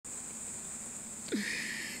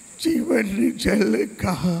जीवन जल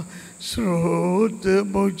का स्रोत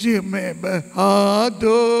मुझ में बहा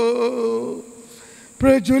दो,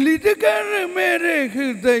 प्रज्वलित कर मेरे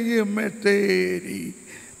हृदय में तेरी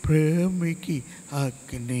प्रेम की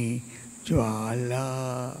अग्नि ज्वाला।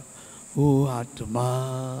 ओ आत्मा,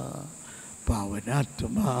 पावन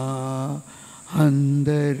आत्मा,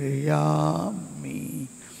 अंतर्यामी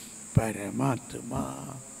परमात्मा,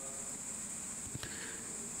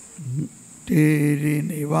 तेरे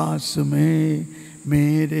निवास में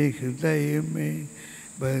मेरे हृदय में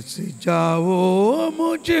बस जाओ,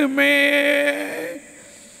 मुझ में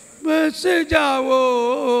बस जाओ,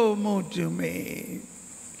 मुझ में.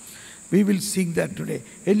 We will sing that today.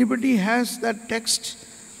 Anybody has that text?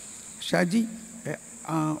 Shaji,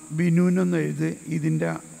 ബിനുവിനൊന്ന് എഴുതി ഇതിൻ്റെ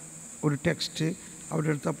ഒരു ടെക്സ്റ്റ് അവിടെ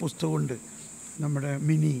അടുത്ത പുസ്തകമുണ്ട്, നമ്മുടെ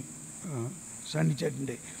മിനി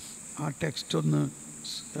സണ്ണിച്ചേട്ടൻ്റെ. ആ ടെക്സ്റ്റ് ഒന്ന്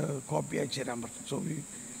കോപ്പി അയച്ചു തരാൻ പറഞ്ഞു. സോ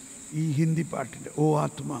ഈ ഹിന്ദി പാട്ടിൻ്റെ ഓ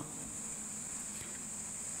ആത്മ.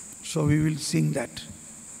 So we will Singh that.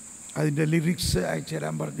 അതിൻ്റെ ലിറിക്സ് അയച്ചു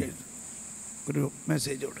തരാൻ പറഞ്ഞു ഒരു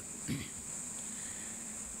മെസ്സേജോട്.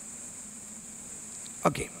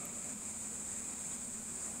 Okay.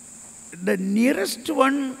 The nearest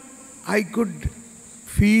one I could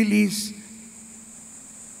feel is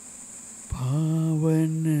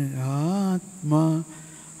Pavan Atma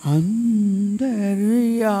Antaryami,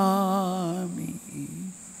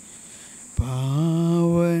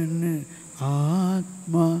 Pavan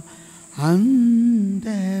Atma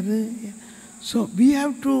Antaryami. So we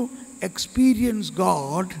have to experience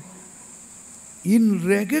God in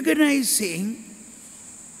recognizing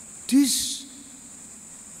this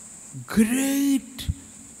great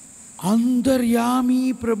अंतर्यामी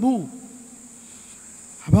प्रभु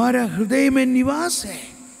हमारा हृदय में निवास है.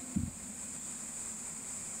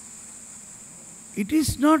 It is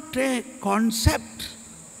not a concept,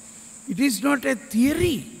 it is not a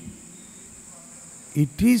theory,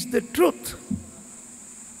 it is the truth.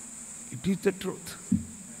 It is the truth.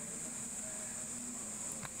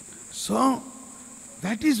 So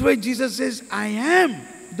that is why Jesus says, I am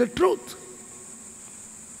the truth.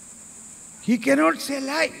 He cannot say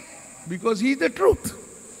lie because he is the truth.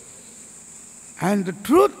 And the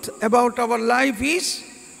truth about our life is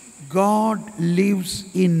God lives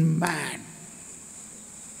in man.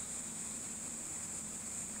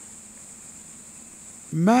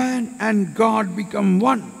 Man and God become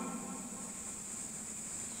one.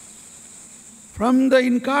 From the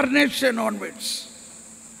incarnation onwards,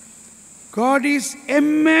 God is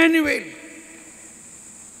Emmanuel.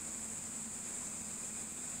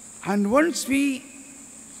 And once we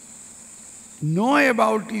know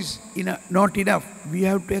about is not enough, we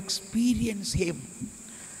have to experience Him.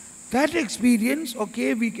 That experience,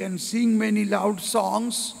 okay, we can sing many loud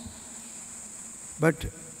songs, but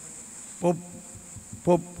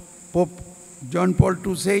Pope John Paul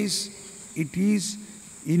II says it is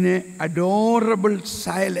in an adorable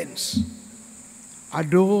silence,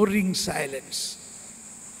 adoring silence,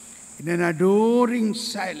 in an adoring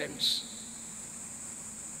silence.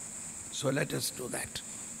 So let us do that.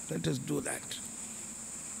 Let us do that.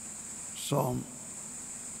 So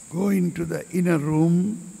go into the inner room,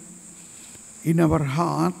 in our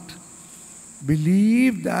heart,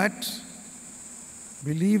 believe that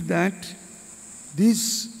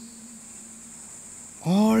this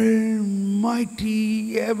almighty,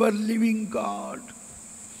 ever-living God,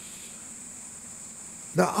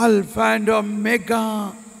 the Alpha and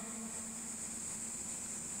Omega,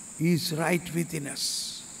 is right within us.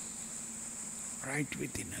 Right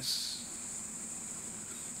within us.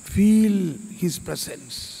 Feel His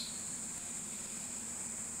presence.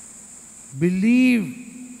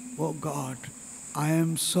 Believe, oh God, I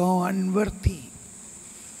am so unworthy.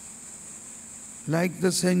 Like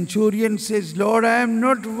the centurion says, Lord, I am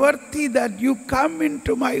not worthy that you come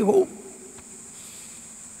into my home.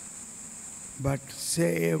 But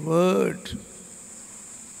say a word,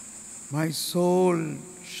 my soul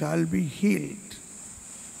shall be healed.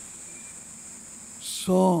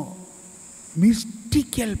 So,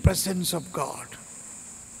 mystical presence of God.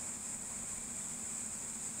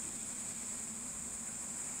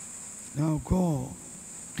 Now go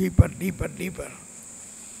deeper, deeper, deeper.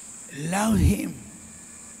 Love Him.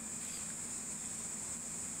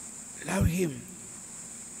 Love Him.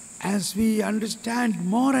 As we understand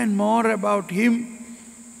more and more about Him,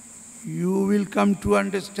 you will come to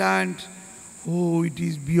understand, oh, it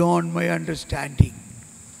is beyond my understanding.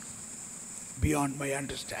 Beyond my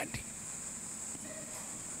understanding.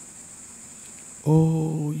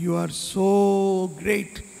 Oh, you are so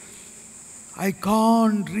great. I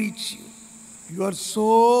can't reach you. You are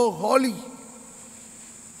so holy.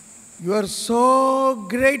 You are so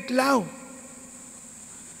great love.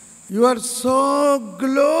 You are so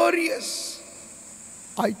glorious.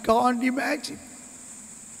 I can't imagine.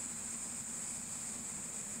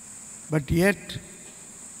 But yet,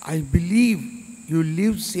 I believe you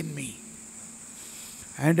lives in me.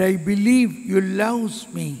 And I believe you loves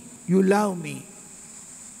me. You love me.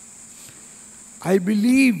 I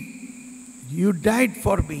believe you died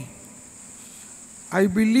for me. I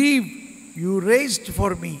believe you raised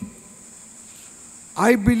for me.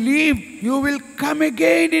 I believe you will come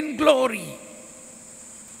again in glory.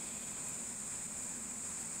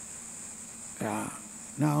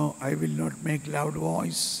 Now I will not make loud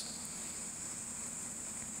voice.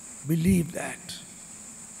 Believe that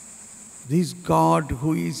this God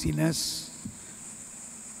who is in us,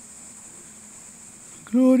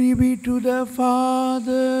 glory be to the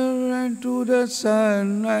Father and to the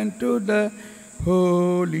Son and to the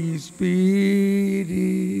Holy Spirit.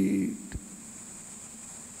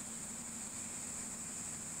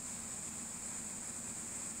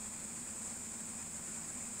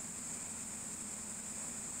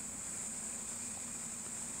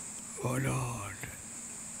 Oh Lord,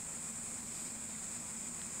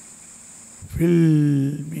 fill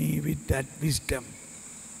me with that wisdom,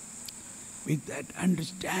 with that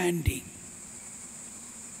understanding.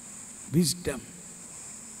 Wisdom.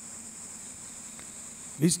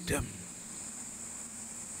 Wisdom.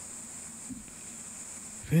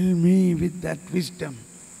 Fill me with that wisdom.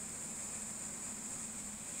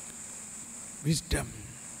 Wisdom.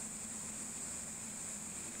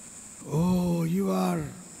 Oh, you are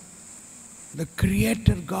the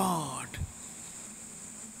Creator God.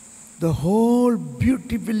 The whole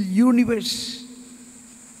beautiful universe.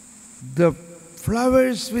 The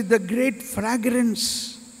flowers with the great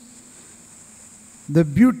fragrance. The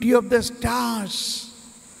beauty of the stars.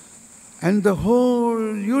 And the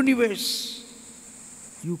whole universe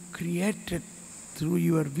you created through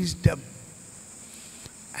your wisdom.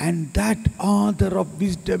 And that author of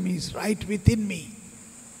wisdom is right within me.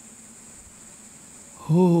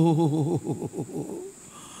 Oh,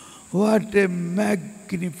 what a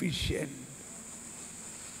magnificent.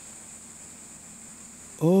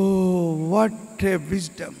 Oh, what a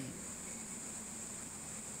wisdom.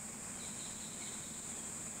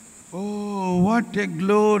 Oh, what a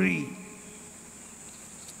glory.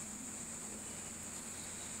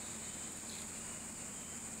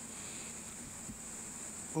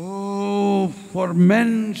 Oh, for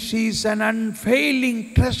men she is an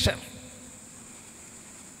unfailing treasure.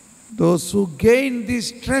 Those who gain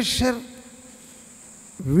this treasure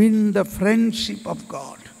win the friendship of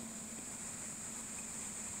God.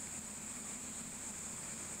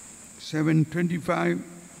 725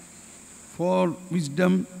 for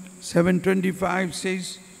wisdom. 725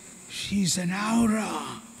 says, she is an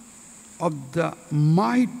aura of the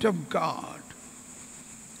might of God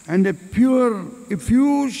and a pure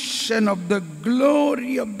effusion of the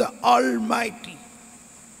glory of the Almighty.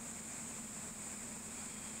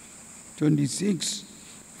 26,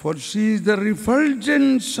 for she is the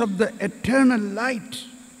refulgence of the eternal light,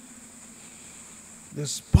 the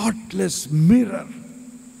spotless mirror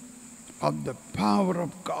of the power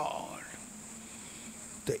of God,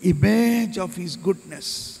 the image of His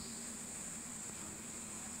goodness.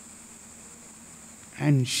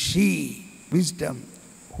 And she, wisdom,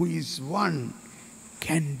 who is one,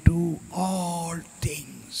 can do all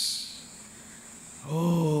things.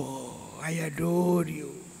 Oh, I adore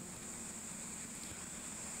you.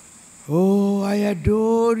 Oh, I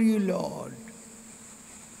adore you, Lord.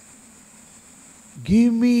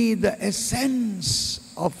 Give me the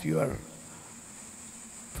essence of your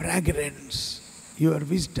fragrance, your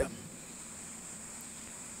wisdom.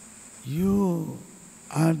 You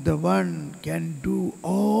are the one can do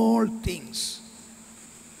all things.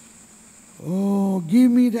 Oh, give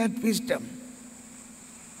me that wisdom.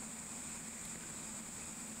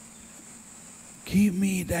 Give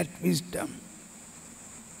me that wisdom.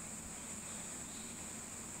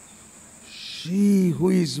 She who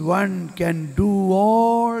is one can do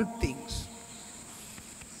all things.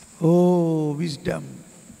 Oh, wisdom.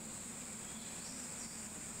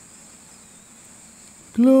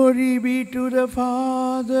 Glory be to the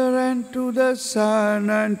Father and to the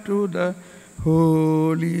Son and to the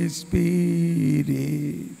Holy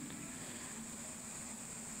Spirit.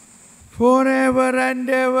 Forever and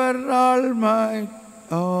ever, Almighty.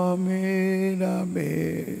 Amen,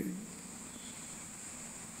 Amen.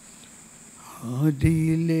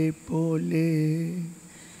 ആദിയിലെ പോലെ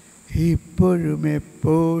ഇപ്പോഴും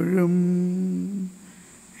എപ്പോഴും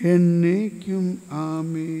എന്നേക്കും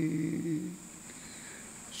ആമേൻ.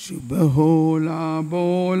 Shubhola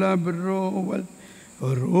bola broval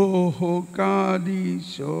roho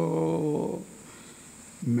kadiso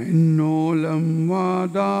mennolam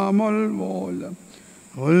vadamol volam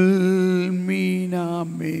ulmina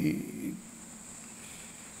me.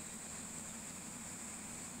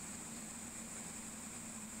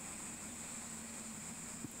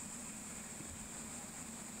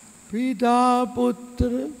 पिता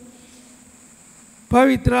पुत्र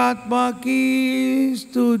पवित्र आत्मा की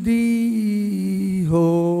स्तुति हो.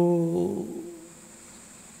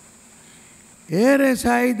 Ehre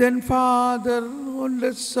sei den Vater und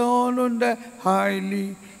den Sohn und der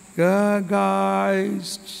Heilige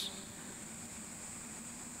Geist.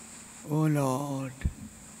 O Lord,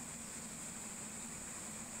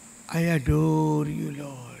 I adore you,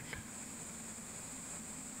 Lord.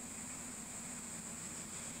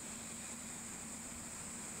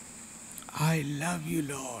 I love you,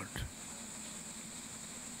 Lord.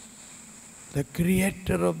 The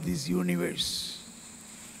Creator of this universe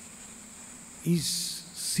is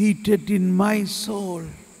seated in my soul.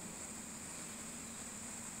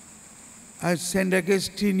 As St.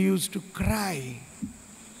 Augustine used to cry,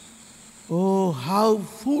 oh, how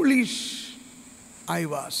foolish I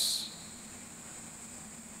was.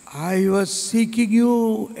 I was seeking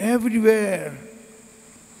you everywhere,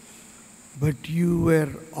 but you were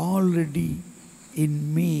already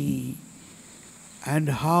in me. And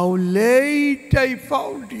how late I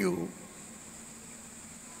found you.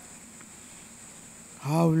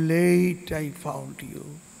 How late I found you.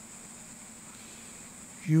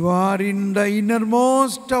 You are in the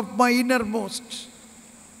innermost of my innermost.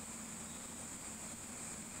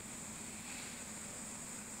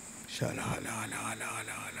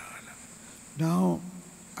 Now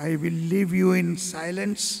I will leave you in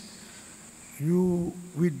silence. You,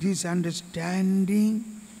 with this understanding,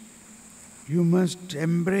 you must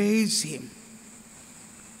embrace Him.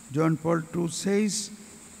 John Paul II says,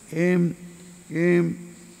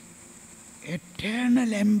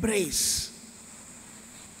 eternal embrace.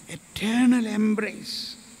 Eternal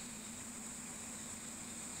embrace.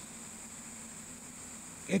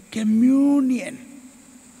 A communion.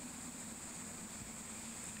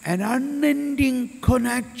 An unending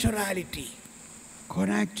connaturality.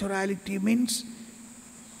 Connaturality means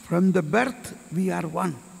from the birth we are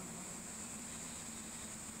one.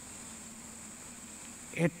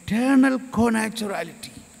 Eternal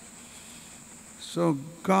connaturality. So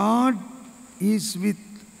God is with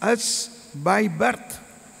us by birth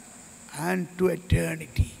and to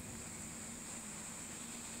eternity.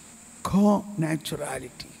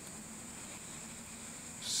 Connaturality.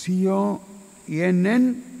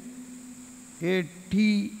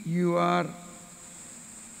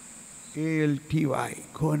 C-O-N-N-A-T-U-R-A-L-T-Y.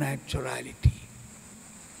 Connaturality.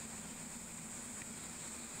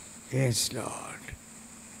 Yes, Lord.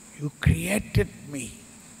 You created me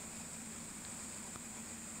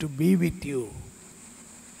to be with you.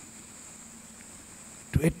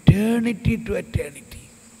 To eternity, to eternity.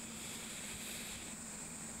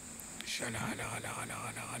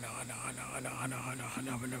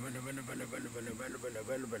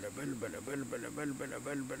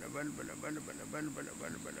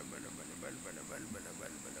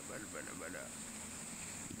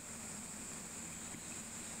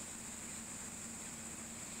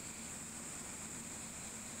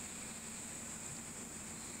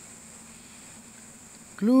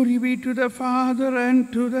 Glory be to the Father,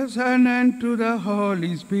 and to the Son, and to the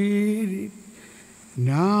Holy Spirit,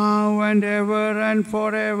 now and ever and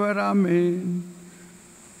forever. Amen.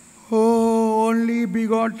 O only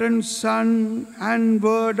begotten Son and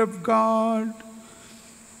Word of God,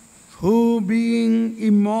 who being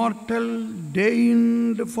immortal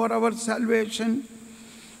deigned for our salvation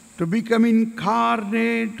to become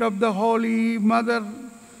incarnate of the Holy Mother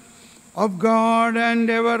of God and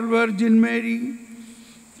ever Virgin Mary,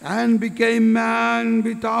 and became man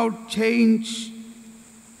without change.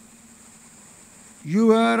 You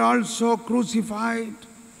were also crucified,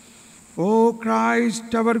 O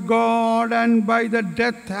Christ our God, and by the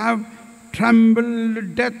death have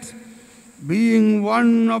trampled death, being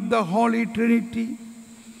one of the Holy Trinity,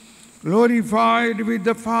 glorified with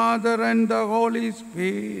the Father and the Holy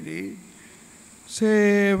Spirit.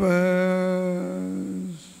 Save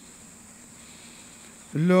us.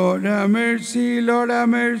 Lord have mercy, Lord have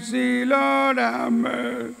mercy, Lord have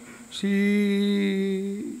mercy.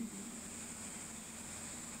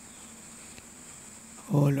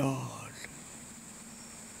 O Lord,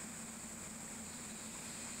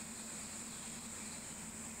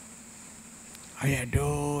 I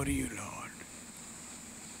adore you, Lord,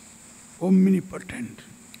 omnipotent,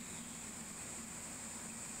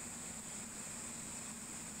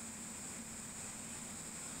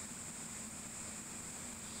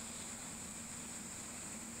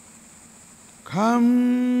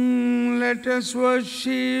 Come, let us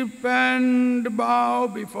worship and bow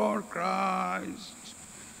before Christ.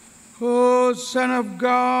 O Son of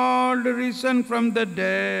God, risen from the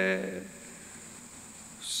dead,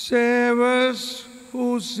 save us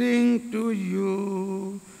who sing to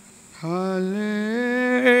you. Hallelujah.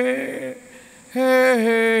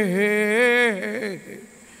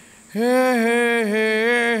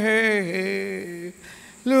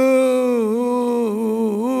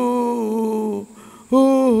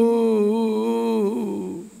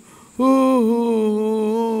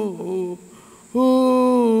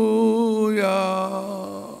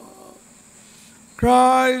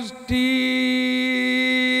 Christ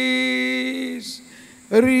is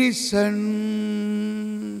risen.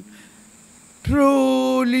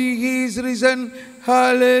 Truly He is risen.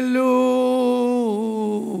 Hallelujah.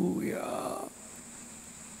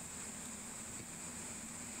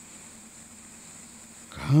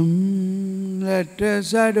 Come, let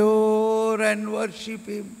us adore and worship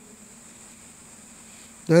Him,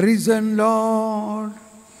 the risen Lord,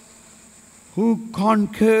 who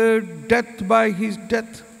conquered death by His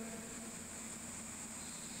death.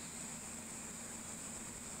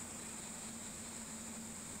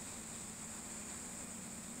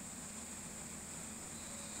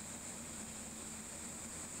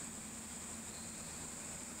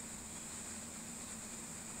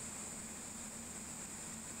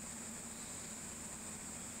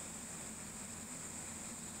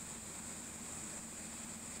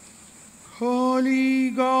 Holy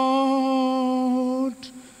God,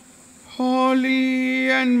 holy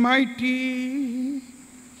and mighty,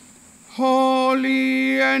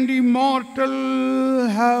 holy and immortal,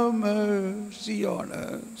 have mercy on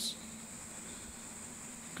us.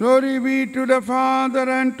 Glory be to the Father,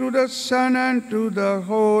 and to the Son, and to the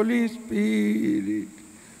Holy Spirit,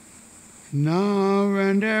 now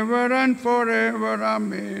and ever and forever.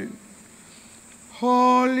 Amen.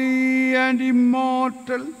 Holy and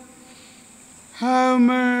immortal, have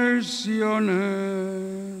mercy on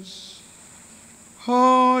us.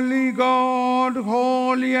 Holy God,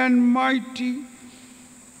 holy and mighty,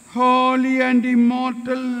 holy and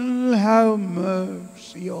immortal, have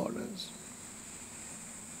mercy on us.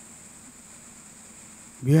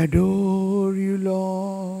 We adore you,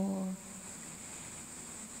 Lord.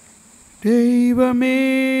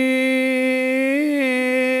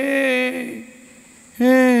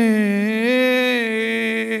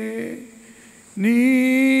 നീ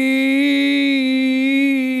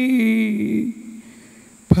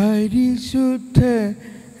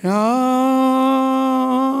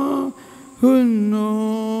പരിശുദ്ധനാകുന്നു.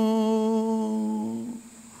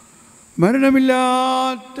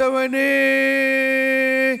 മരണമില്ലാത്തവനേ,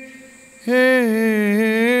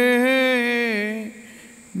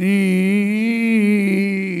 നീ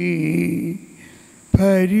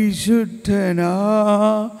പരിശുദ്ധനാകുന്നു.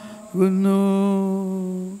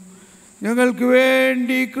 ഞങ്ങൾക്ക്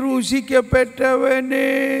വേണ്ടി ക്രൂശിക്കപ്പെട്ടവനേ,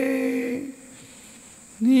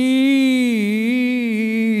 നീ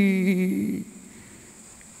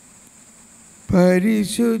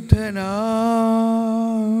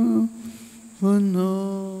പരിശുദ്ധനാകുന്നു.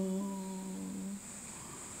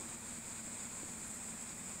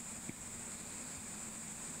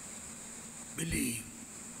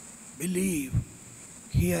 Believe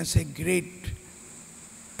He has a great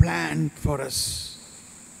plan for us.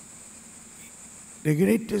 The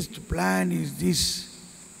greatest plan is this: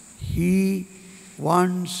 He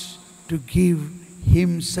wants to give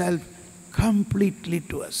Himself completely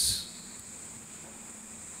to us.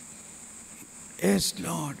 Yes,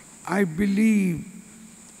 Lord, I believe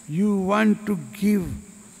you want to give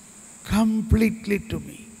completely to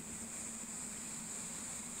me.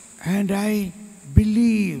 And I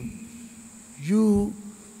believe you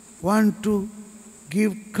want to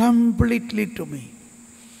give completely to me.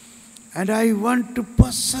 And I want to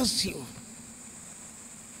possess you.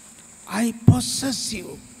 I possess you.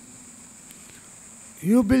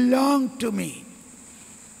 You belong to me.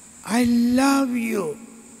 I love you.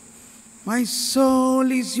 My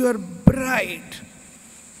soul is your bride,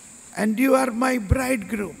 and you are my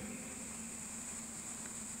bridegroom.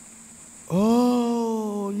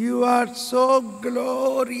 Oh, you are so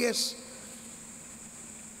glorious.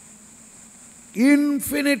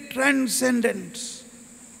 Infinite transcendence.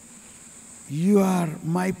 You are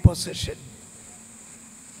my possession.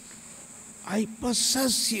 I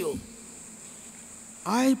possess you.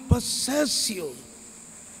 I possess you.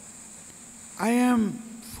 I am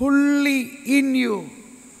fully in you.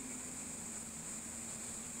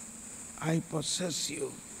 I possess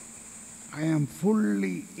you. I am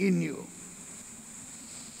fully in you.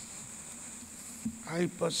 I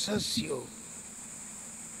possess you.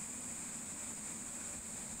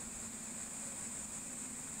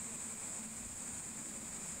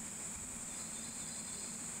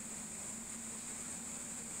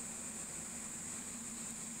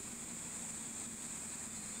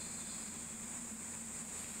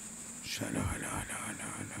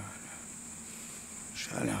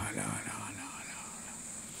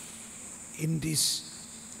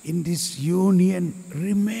 In this union,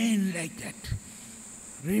 remain like that.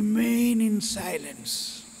 Remain in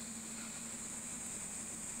silence.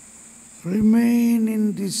 Remain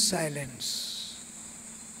in this silence,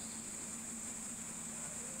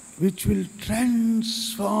 which will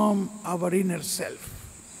transform our inner self.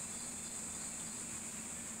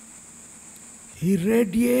 He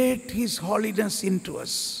radiates His holiness into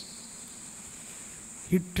us.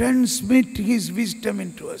 He transmits His wisdom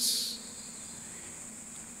into us.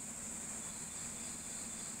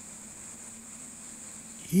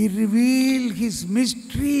 He reveals His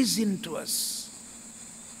mysteries into us.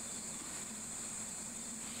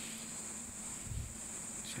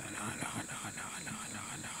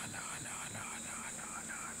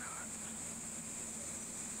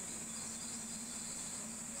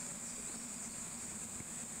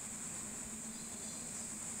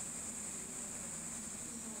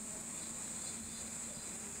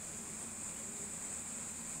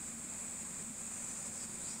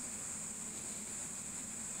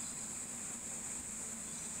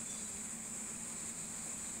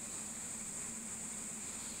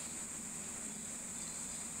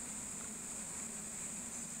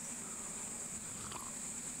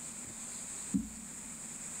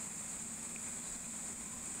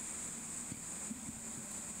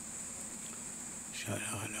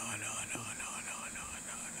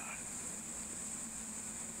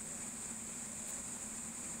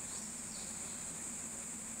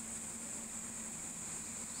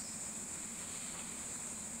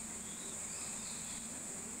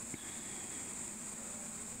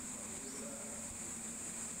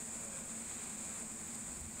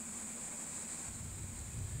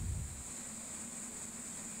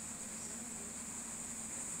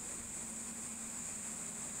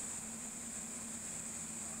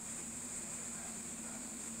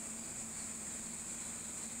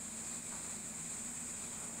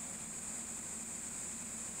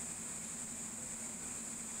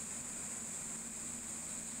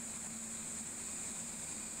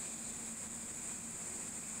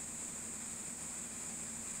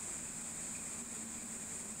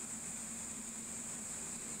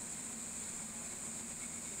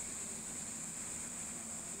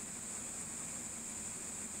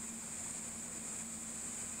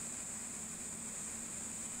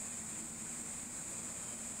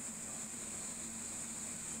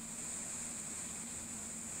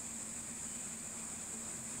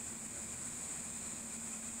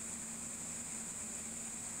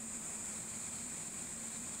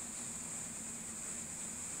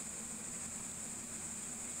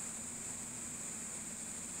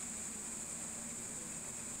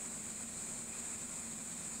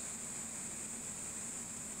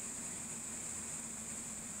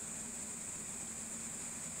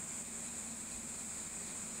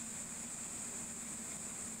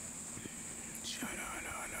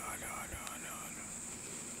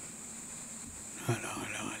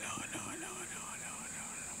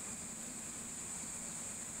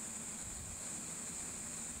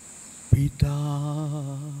 पिता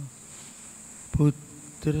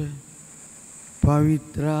पुत्र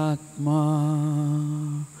पवित्र आत्मा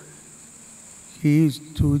की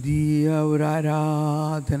स्तुति और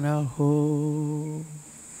आराधना हो।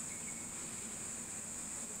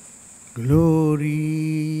 Glory,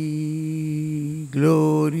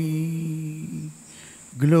 glory,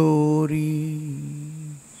 glory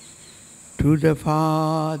to the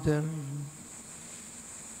Father.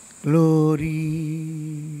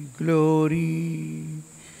 Glory, glory,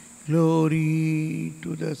 glory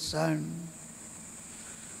to the Son.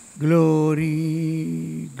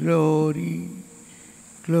 Glory, glory,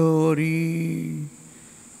 glory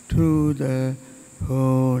to the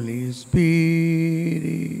Holy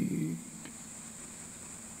Spirit.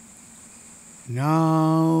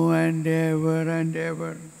 Now and ever and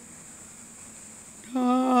ever.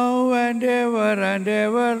 Now and ever and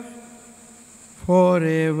ever.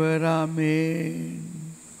 Forever. Amen.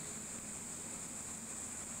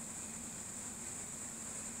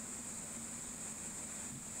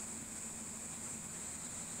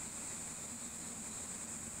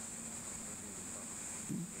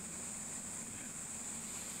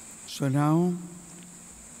 So now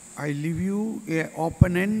I leave you an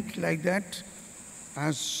open end like that.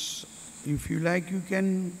 As if you like, you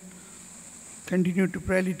can continue to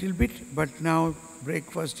pray a little bit, but now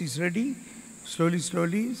breakfast is ready. Slowly,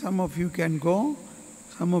 slowly, some of you can go.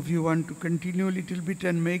 Some of you want to continue a little bit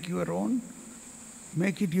and make your own.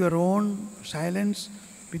 Make it your own silence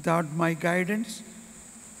without my guidance.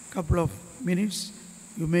 Couple of minutes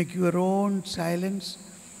you make your own silence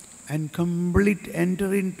and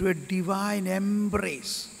enter into a divine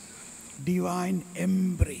embrace. Divine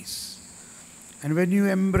embrace. And when you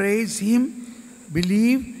embrace Him,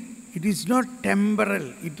 believe it is not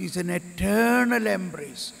temporal, it is an eternal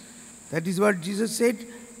embrace. That is what Jesus said,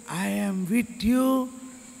 I am with you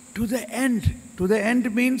to the end. To the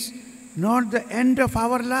end means not the end of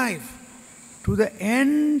our life, to the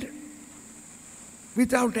end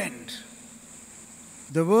without end.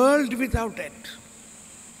 The world without end.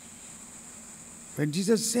 When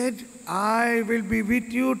Jesus said, I will be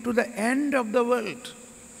with you to the end of the world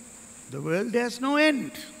has no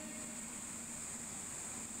end.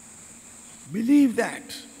 Believe that.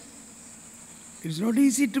 It is not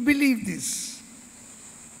easy to believe this.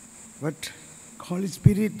 But Holy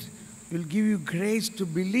Spirit will give you grace to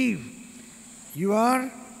believe. You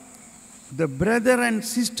are the brother and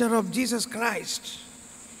sister of Jesus Christ.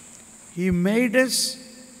 He made us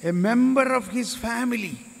a member of His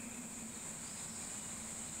family.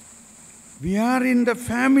 We are in the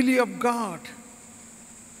family of God.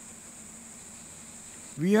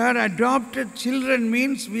 We are adopted children,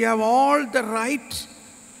 means we have all the rights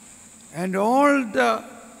and all the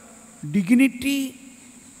dignity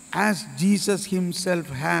as Jesus Himself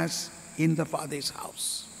has in the Father's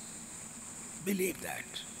house. Believe that.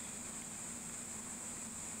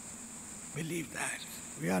 Believe that.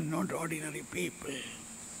 We are not ordinary people.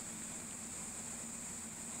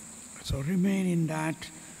 So remain in that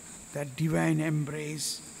divine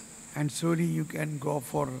embrace, and slowly you can go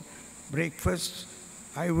for breakfast.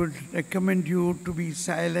 I would recommend you to be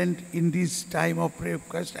silent in this time of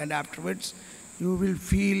breakfast, and afterwards you will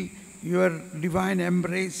feel your divine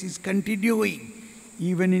embrace is continuing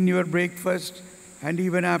even in your breakfast, and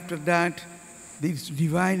even after that this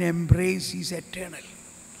divine embrace is eternal.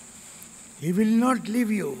 He will not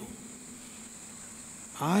leave you.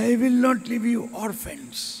 I will not leave you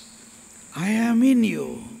orphans. I am in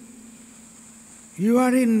you. You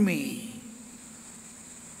are in me.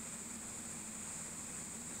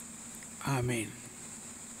 Amen.